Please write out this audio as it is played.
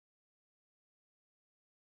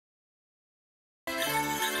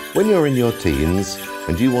When you're in your teens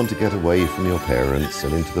and you want to get away from your parents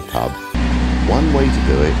and into the pub, one way to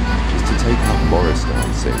do it is to take up Morris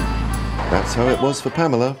dancing. That's how it was for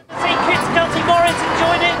Pamela. See kids cutting Morris and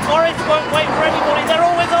join it. Morris won't wait for anybody. They're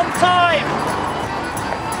always on time.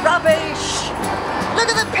 Rubbish! Look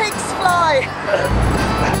at the pigs fly!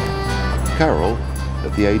 Carol,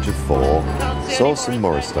 at the age of 4, saw some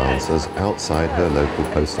Morris dancers outside her local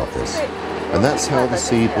post office. And that's how the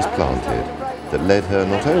seed was planted that led her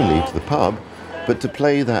not only to the pub, but to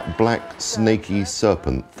play that black, snaky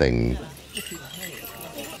serpent thing.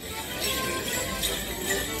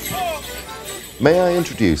 May I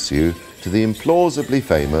introduce you to the implausibly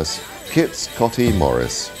famous Kit's Cotty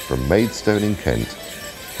Morris from Maidstone in Kent,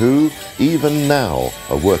 who, even now,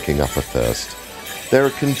 are working up a thirst. They're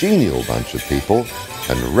a congenial bunch of people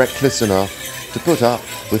and reckless enough to put up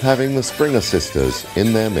with having the Springer sisters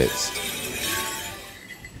in their midst.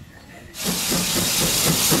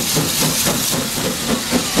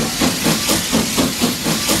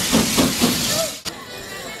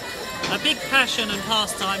 A big passion and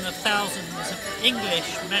pastime of thousands of English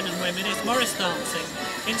men and women is Morris dancing.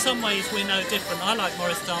 In some ways we're no different. I like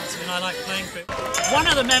Morris dancing and I like playing for it. One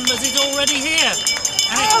of the members is already here.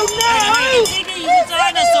 Oh no! It's Iggy the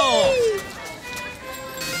dinosaur!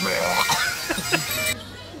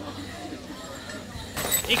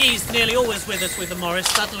 Iggy's nearly always with us with the Morris,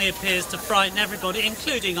 suddenly appears to frighten everybody,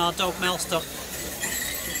 including our dog Mellstock.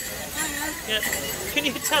 Yeah. Can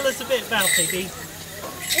you tell us a bit about Iggy?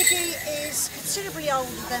 Iggy is considerably older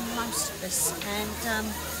than most of us, and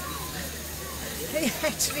he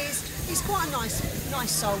actually he's quite a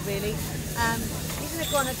nice soul, really. He's an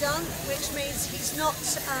iguanodon, which means he's not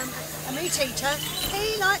a meat eater.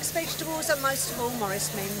 He likes vegetables, and most of all,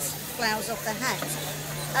 Morris means flowers off the hat.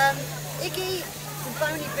 Iggy, the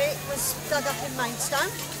bony bit, was dug up in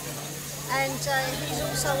Maidstone, and he's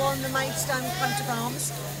also on the Maidstone coat of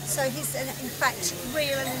arms. So he's in fact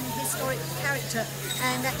real and historic character,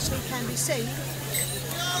 and actually can be seen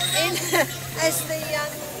in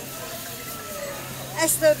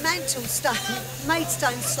as the Maidstone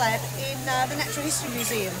slab in the Natural History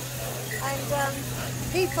Museum. And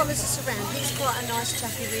he follows us around. He's quite a nice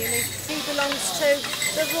chappy, really. He belongs to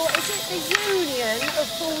the Union of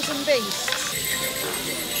Fools and Beasts.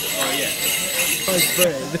 Oh yeah.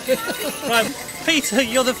 Right, Peter,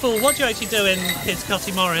 you're the fool. What do you actually do in Kit's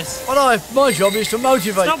Cotty Morris? Well, my job is to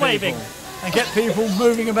motivate Stop people waving. and get people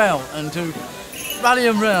moving about and to rally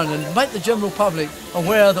them round and make the general public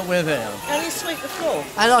aware that we're there. And you sweep the floor.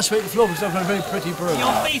 And I sweep the floor because I've got a very pretty broom.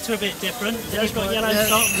 Your feet are a bit different. You've got yellow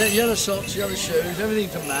socks. Yellow socks, yellow shoes, everything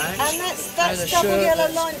to match. And that's double yellow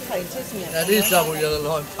line paint, isn't it? That is double yellow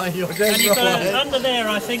line paint. You're dead And you've got right. under there,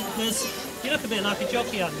 I think there's. You look a bit like a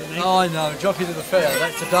jockey under me. Oh, I know, jockey to the fair.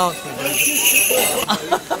 That's the dance we do.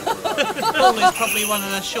 Paul is probably one of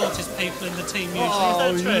the shortest people in the team usually.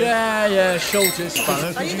 Oh, is that true? yeah, shortest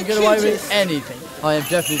fun. Because you can get away with anything. I am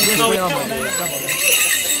definitely. Oh, Come come on, on. come on.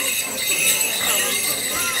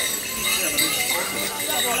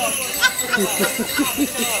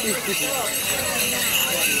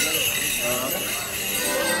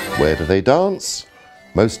 Where do they dance?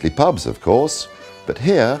 Mostly pubs, of course, but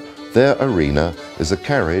here their arena is a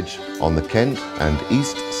carriage on the Kent and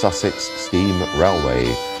East Sussex Steam Railway.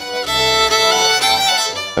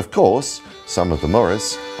 Of course, some of the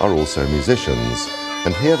Morris are also musicians,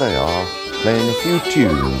 and here they are playing a few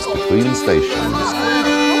tunes between stations.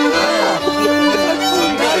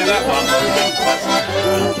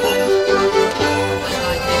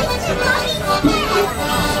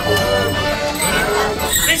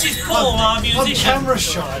 This is Paul, our musician. I'm camera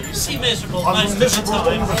shy. Is he miserable I'm most miserable of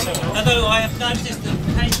the all the time? time. Although I have noticed that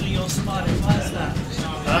occasionally you're smiling. Why is that?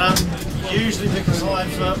 Usually because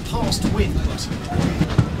I've passed wind.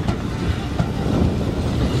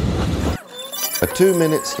 A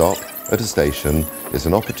 2-minute stop at a station is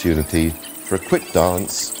an opportunity for a quick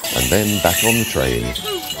dance and then back on the train.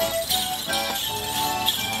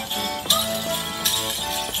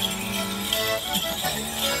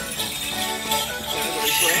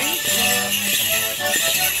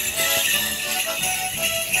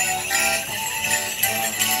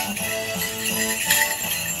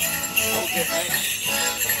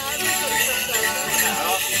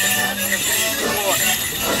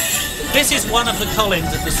 This is one of the Collins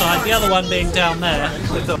at the side, the other one being down there.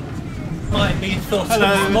 Might be thought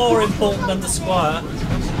of more important than the Squire,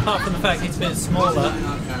 apart from the fact it's a bit smaller.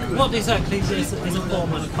 What exactly is a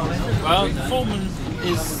foreman, Colin? Well, the foreman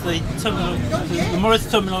is the Morris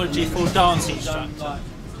terminology for dance instructor.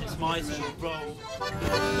 It's my sort of role.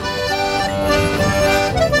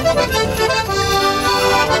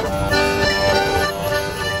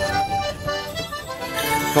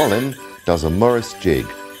 Colin does a Morris jig,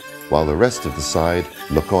 while the rest of the side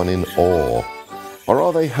look on in awe. Or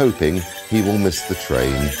are they hoping he will miss the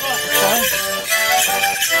train?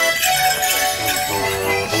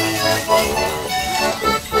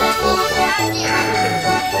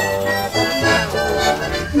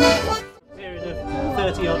 Period of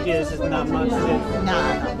 30 odd years isn't that much, is it? No,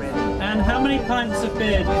 not really. And how many pints of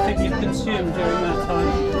beer do you think you've consumed during that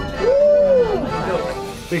time?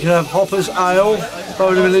 We can have Hopper's Ale,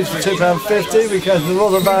 probably released for £2.50. We can have the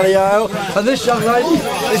Rother Valley Ale. And this young lady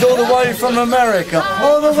is all the way from America.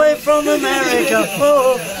 All the way from America.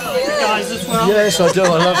 Oh. Guys as well? Yes, I do. I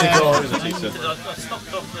love the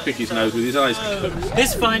guys. Pick his nose with his eyes.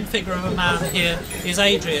 This fine figure of a man here is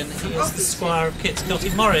Adrian. He is the squire of Kit's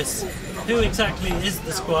Cotty Morris. Who exactly is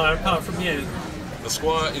the squire apart from you? The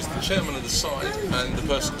squire is the chairman of the side and the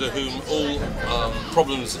person to whom all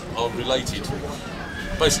problems are related.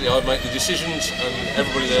 Basically, I make the decisions and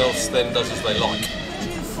everybody else then does as they like. Do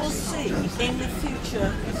you foresee in the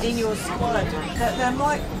future, in your squadron, that there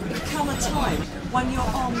might become a time when your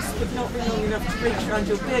arms would not be long enough to reach around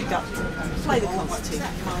your beer gut to play the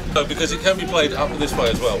concertina? No, because it can be played up this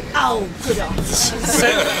way as well. Oh, good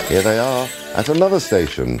answer. Here they are at another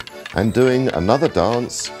station and doing another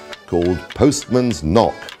dance called Postman's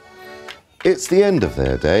Knock. It's the end of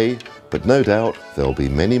their day, but no doubt there'll be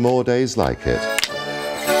many more days like it.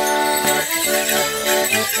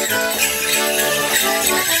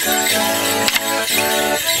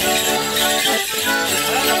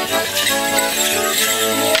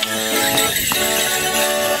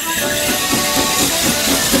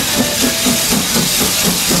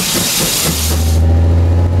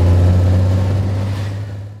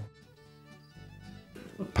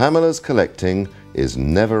 Pamela's collecting is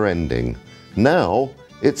never ending. Now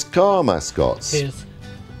it's car mascots. Here's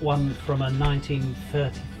one from a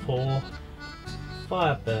 1934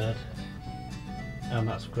 Firebird. And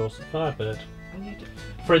that's of course a Firebird.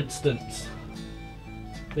 For instance,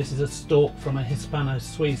 this is a stalk from a Hispano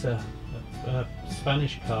Suiza, a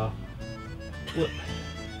Spanish car. Look.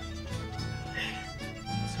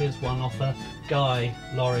 So here's one off a Guy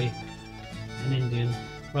lorry, an Indian,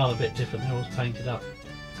 rather a bit different, they're all painted up.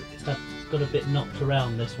 It's got a bit knocked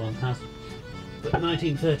around, this one has. But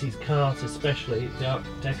 1930s cars, especially the Art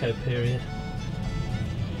Deco period.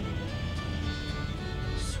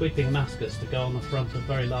 Sweeping maskets to go on the front of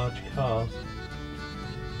very large cars.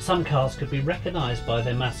 Some cars could be recognised by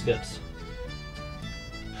their maskets.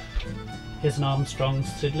 Here's an Armstrong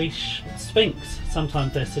Siddeley Sphinx.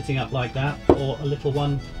 Sometimes they're sitting up like that, or a little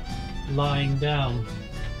one lying down.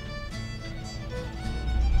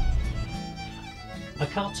 A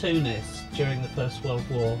cartoonist during the First World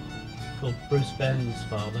War, called Bruce Ben's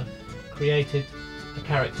father, created a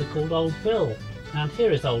character called Old Bill. And here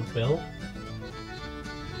is Old Bill,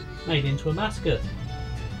 made into a mascot.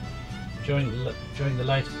 During the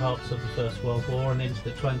later parts of the First World War and into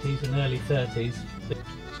the 20s and early 30s,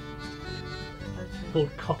 called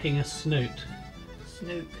cocking a snoot.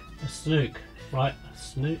 Snook. A snook, right? A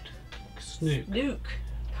snoot? Snook. Snook.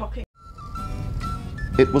 Cocking.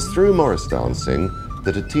 It was through Morris dancing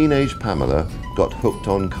that a teenage Pamela got hooked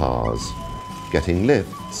on cars, getting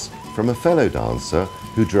lifts from a fellow dancer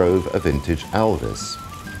who drove a vintage Alvis.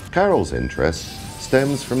 Carol's interest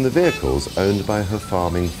stems from the vehicles owned by her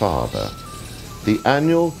farming father. The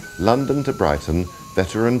annual London to Brighton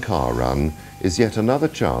Veteran Car Run is yet another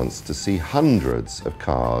chance to see hundreds of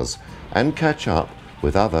cars and catch up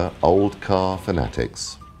with other old car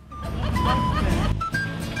fanatics.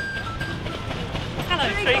 Hello,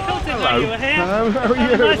 Treacle. Didn't know you were here. How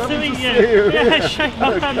are you? Nice to meet you. Yeah, shake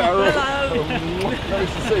my hand. Hello.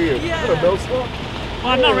 Nice to see you. Yeah. Hello, Mellstock.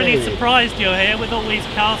 Well, I'm not really surprised you're here with all these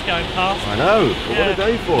cars going past. I know. Yeah. What a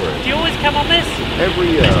day for it. Do you always come on this? Every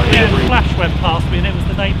year. Yeah, Flash went past me and it was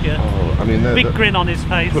the Napier. Oh, I mean, Big grin on his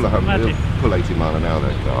face. Pull, Imagine. pull 80 mile an hour,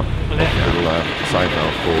 that car. Will it? Little side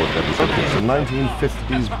valve forward. It's a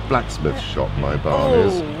 1950s blacksmith shop, my barn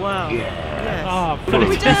is. Oh, wow. Yeah. Oh, Well, but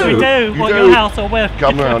we yes, do. we do. You What, do. your house or where?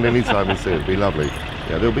 Come round any time and see it. It'd be lovely.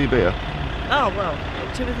 Yeah, there'll be beer. Oh, well.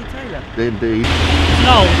 Timothy Taylor. Indeed. It's an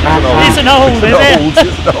old. It's It's an old, is it?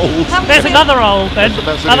 It's an old. There's another old then.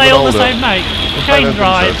 That's Are they even all the older. same make? I Chain don't think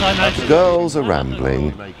drives, so. I know. Girls are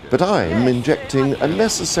rambling, but I'm injecting a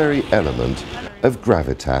necessary element of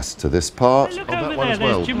gravitas to this part. Look Oh, over that one there, as well.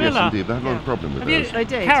 there's Yes, Jamila. indeed. They had a lot of problem with Have you, those. I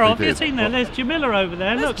did. Carol, They have you did. seen there? There's Jamila over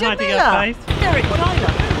there. Look, hiding her Jamila. face. Derek Taylor.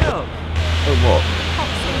 Look. Oh, what? Hot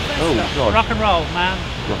Oh, God. Rock and roll, man.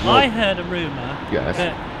 Rock and roll. I heard a rumour Yes.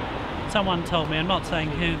 that someone told me, I'm not saying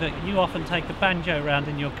who, that you often take the banjo around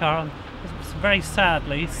in your car and very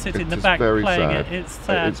sadly sit in the It's back very playing sad. it. It's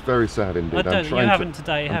sad. It's very sad indeed. I don't, you haven't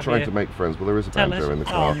today, have you? I'm trying to make friends. Well, there is a Tell banjo us. in the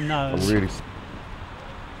car. Oh, no. I'm really.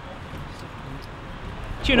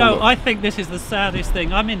 Do you know, look. I think this is the saddest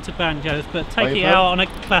thing. I'm into banjos, but you taking it have? out on a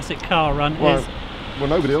classic car run Well, is... well,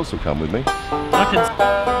 nobody else will come with me. I can...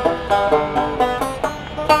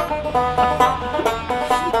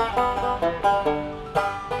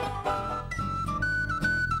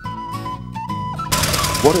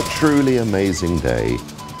 What a truly amazing day.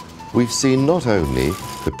 We've seen not only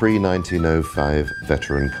the pre-1905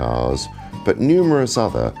 veteran cars, but numerous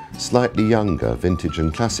other slightly younger vintage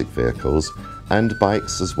and classic vehicles and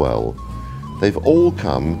bikes as well. They've all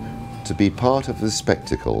come to be part of the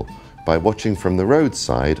spectacle by watching from the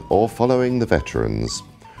roadside or following the veterans.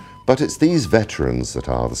 But it's these veterans that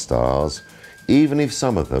are the stars, even if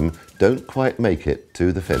some of them don't quite make it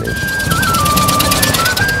to the finish.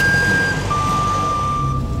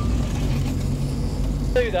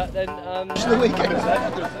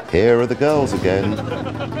 Here are the girls again.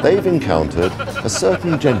 They've encountered a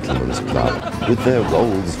certain gentleman's club with their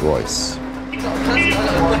Rolls Royce.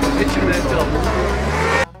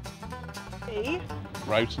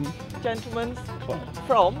 Broughton. Gentlemen's Club.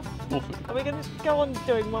 from. Norfolk. Are we going to go on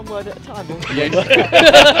doing one word at a time? Yes.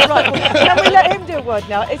 Right, well, can we let him do a word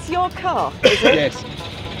now? It's your car, is it? Yes.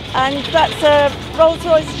 And that's a Rolls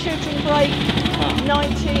Royce shooting brake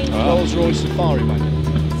 19 Rolls Royce Safari wagon.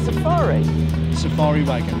 Safari. Safari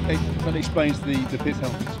wagon. That explains the pit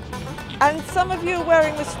helmets. And some of you are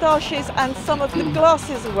wearing moustaches and some of the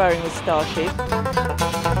glasses are wearing moustaches.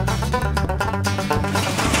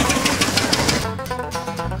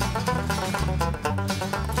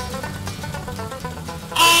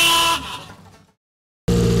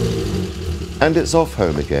 And it's off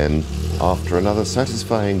home again after another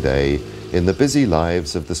satisfying day in the busy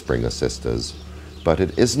lives of the Springer sisters. But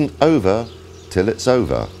it isn't over till it's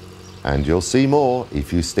over, and you'll see more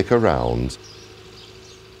if you stick around.